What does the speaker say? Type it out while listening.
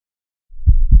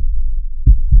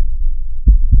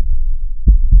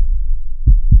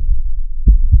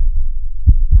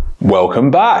Welcome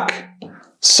back.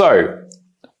 So,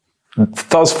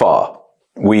 thus far,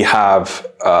 we have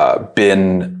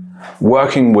been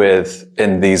working with,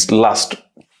 in these last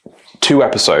two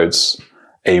episodes,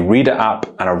 a reader app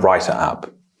and a writer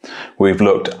app. We've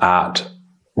looked at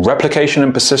replication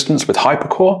and persistence with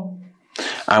hypercore,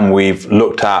 and we've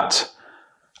looked at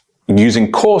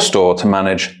using core store to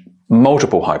manage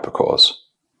multiple hypercores.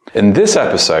 In this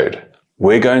episode,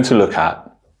 we're going to look at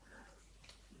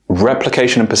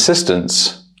replication and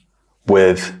persistence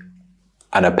with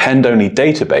an append-only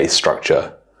database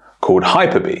structure called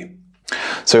Hyperbee.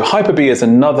 So Hyperbee is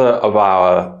another of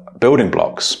our building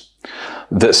blocks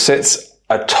that sits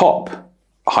atop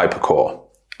hypercore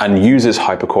and uses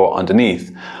hypercore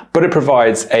underneath, but it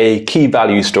provides a key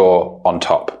value store on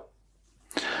top.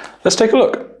 Let's take a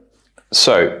look.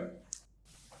 So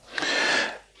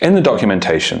in the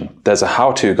documentation, there's a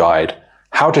how-to guide,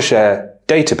 how to share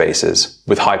databases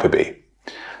with Hyperbee.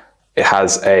 It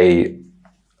has a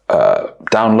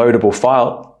downloadable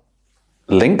file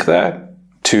link there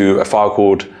to a file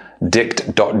called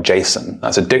dict.json.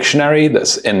 That's a dictionary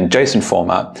that's in JSON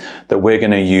format that we're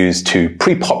going to use to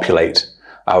pre-populate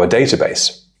our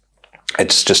database.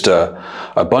 It's just a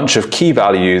bunch of key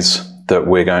values that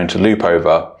we're going to loop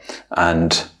over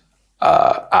and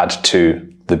add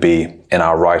to the B in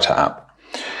our writer app.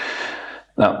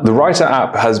 Now, the writer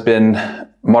app has been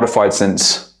modified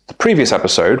since the previous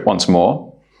episode once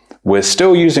more. We're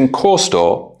still using core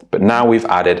store, but now we've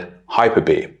added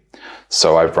Hyperbee.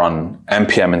 So I've run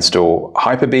npm install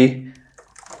Hyperbee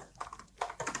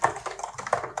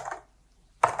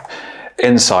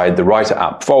inside the writer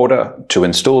app folder to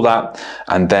install that,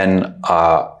 and then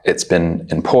it's been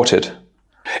imported.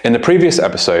 In the previous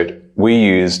episode, we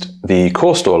used the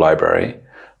core store library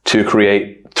to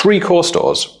create 3 core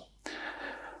stores.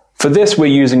 For this, we're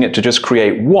using it to just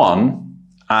create one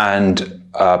and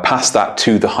pass that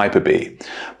to the Hyperbee.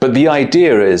 But the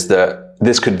idea is that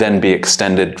this could then be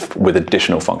extended with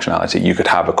additional functionality. You could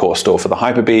have a core store for the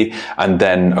Hyperbee and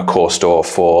then a core store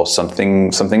for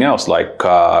something else, like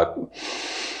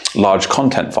large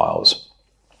content files.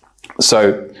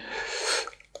 So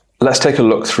let's take a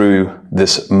look through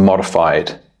this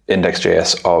modified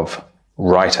index.js of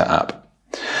writer app.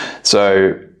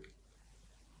 So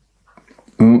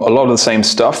a lot of the same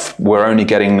stuff. We're only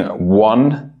getting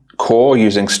one core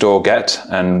using store get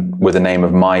and with the name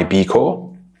of my B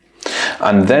core.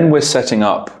 And then we're setting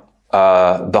up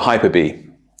the Hyperbee.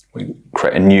 We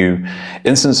create a new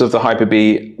instance of the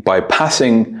Hyperbee by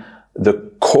passing the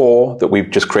core that we've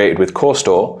just created with core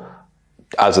store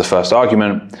as the first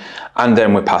argument. And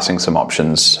then we're passing some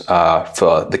options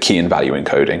for the key and value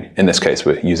encoding. In this case,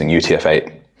 we're using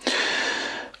UTF-8.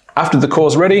 After the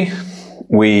core's ready,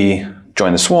 we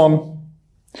join the swarm,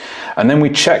 and then we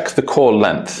check the core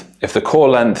length. If the core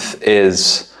length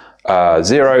is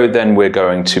 0, then we're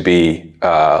going to be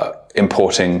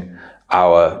importing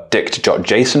our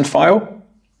dict.json file.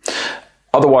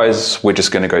 Otherwise, we're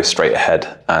just going to go straight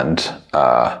ahead and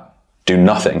do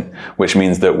nothing, which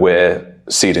means that we're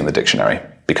seeding the dictionary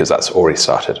because that's already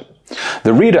started.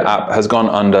 The reader app has gone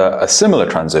under a similar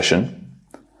transition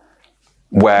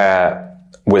where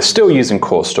we're still using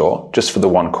core store just for the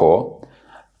one core.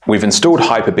 We've installed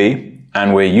Hyperbee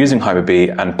and we're using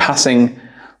Hyperbee and passing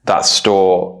that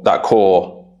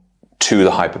core to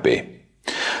the Hyperbee.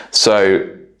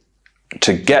 So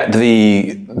to get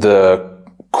the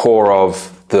core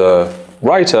of the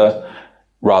writer,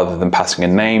 rather than passing a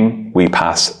name, we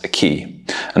pass a key.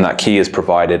 And that key is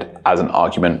provided as an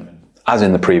argument, as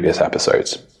in the previous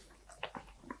episodes.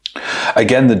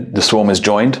 Again, the swarm is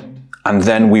joined, and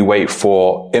then we wait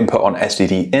for input on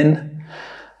std in.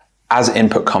 As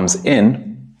input comes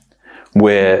in,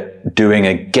 we're doing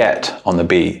a get on the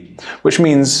B, which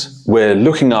means we're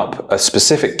looking up a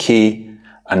specific key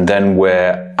and then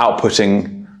we're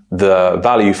outputting the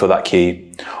value for that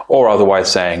key, or otherwise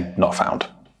saying not found.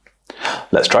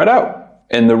 Let's try it out.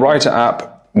 In the writer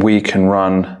app, we can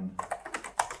run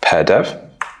Pear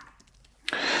dev.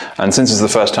 And since it's the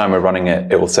first time we're running it,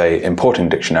 it will say importing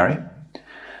dictionary.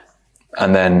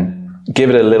 And then give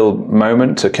it a little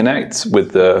moment to connect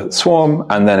with the swarm,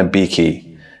 and then a B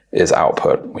key is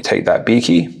output. We take that B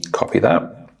key, copy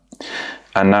that,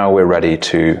 and now we're ready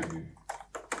to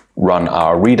run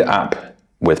our reader app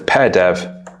with Pear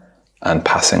dev and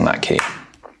passing that key.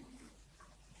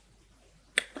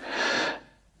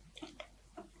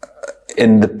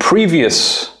 In the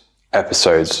previous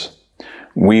episodes,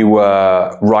 we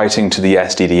were writing to the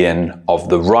std in of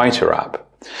the writer app.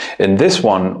 In this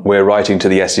one, we're writing to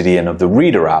the stdin of the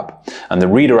reader app, and the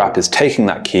reader app is taking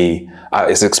that key,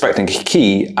 is expecting a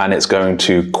key, and it's going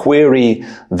to query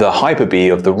the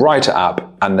Hyperbee of the writer app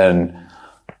and then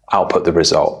output the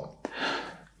result.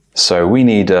 So we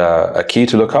need a key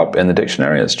to look up in the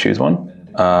dictionary. Let's choose one.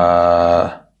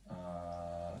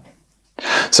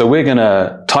 So we're going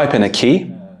to type in a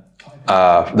key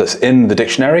that's in the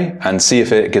dictionary and see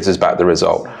if it gives us back the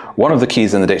result. One of the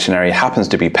keys in the dictionary happens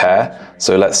to be pair,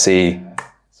 so let's see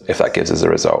if that gives us a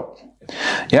result.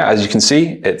 Yeah, as you can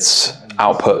see, it's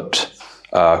output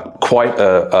quite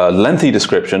a lengthy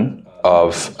description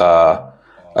of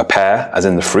a pear, as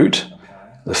in the fruit,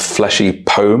 the fleshy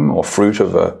pome or fruit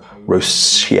of a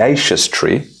rosaceous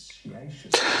tree.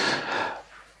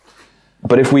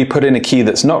 But if we put in a key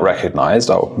that's not recognized,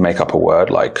 I'll make up a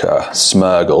word like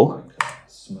smurgle,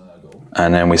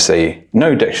 and then we say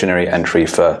no dictionary entry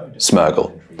for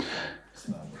smurgle.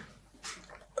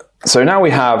 So now we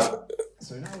have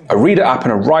a reader app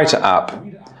and a writer app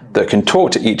that can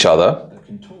talk to each other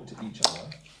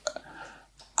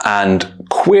and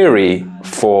query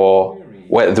for,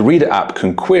 where the reader app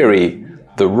can query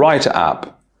the writer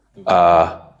app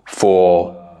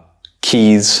for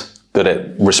keys that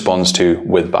it responds to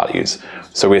with values.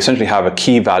 So we essentially have a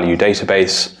key value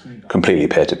database completely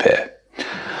peer-to-peer.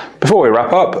 Before we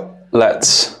wrap up,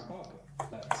 let's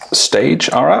stage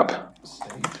our app.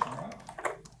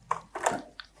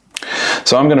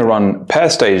 So I'm going to run pair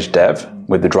stage dev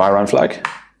with the dry run flag.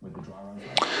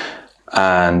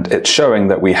 And it's showing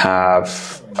that we have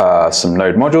some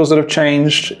node modules that have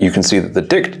changed. You can see that the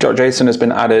dict.json has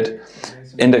been added,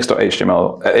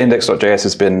 index.js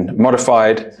has been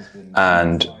modified,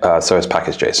 and so has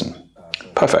package.json.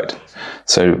 Perfect.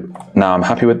 So now I'm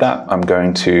happy with that. I'm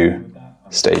going to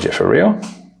stage it for real.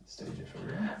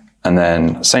 And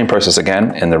then same process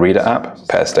again in the reader app,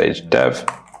 pair stage dev,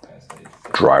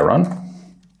 dry run.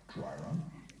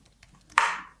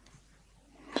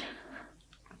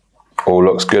 All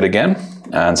looks good again.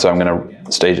 And so I'm going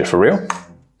to stage it for real.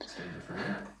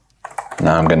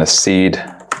 Now I'm going to seed,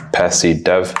 pair seed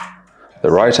dev, the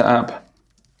writer app,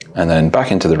 and then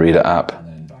back into the reader app.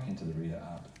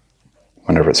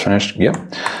 Whenever it's finished, yep.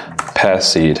 Pair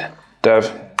seed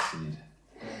dev.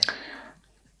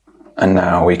 And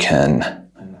now we can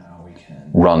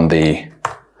run the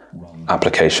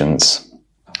applications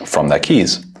from their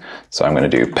keys. So I'm going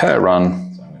to do pair run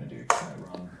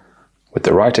with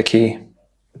the writer key.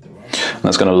 And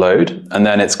that's going to load, and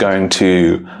then it's going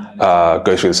to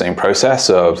go through the same process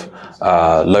of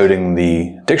loading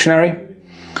the dictionary,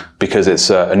 because it's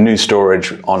a new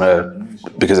storage on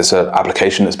because it's an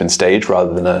application that's been staged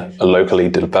rather than a locally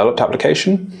developed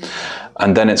application.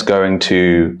 And then it's going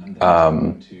to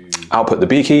output the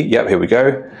B key. Yep, here we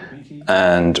go.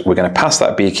 And we're going to pass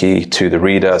that B key to the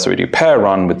reader. So we do pair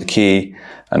run with the key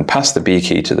and pass the B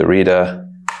key to the reader.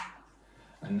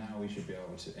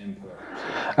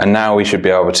 And now we should be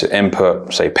able to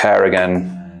input, say, pair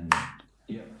again.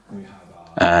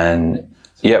 And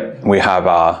yep, we have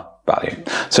our value.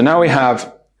 So now we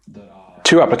have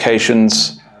two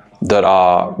applications that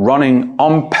are running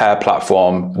on Pear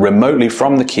platform remotely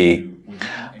from the key,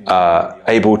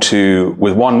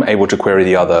 with one able to query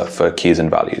the other for keys and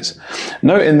values.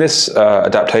 Note in this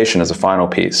adaptation as a final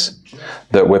piece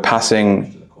that we're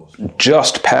passing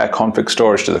just pair config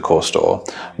storage to the core store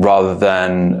rather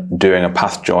than doing a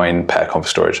path join pair config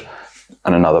storage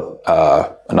and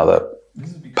another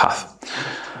path.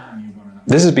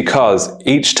 This is because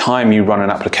each time you run an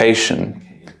application,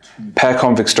 pair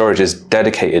config storage is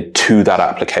dedicated to that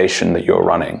application that you're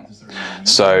running.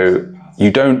 So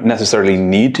you don't necessarily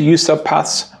need to use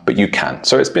subpaths, but you can.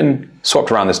 So it's been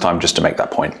swapped around this time just to make that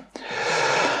point.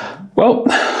 Well,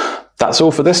 that's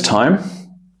all for this time.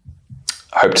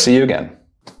 I hope to see you again.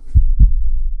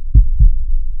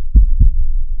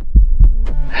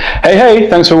 Hey,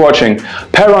 thanks for watching.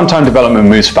 Pear runtime development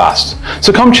moves fast,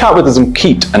 so come chat with us on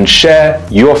Keet and share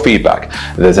your feedback.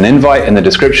 There's an invite in the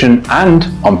description and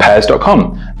on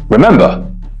pairs.com.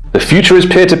 Remember, the future is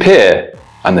peer-to-peer,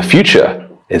 and the future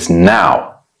is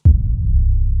now.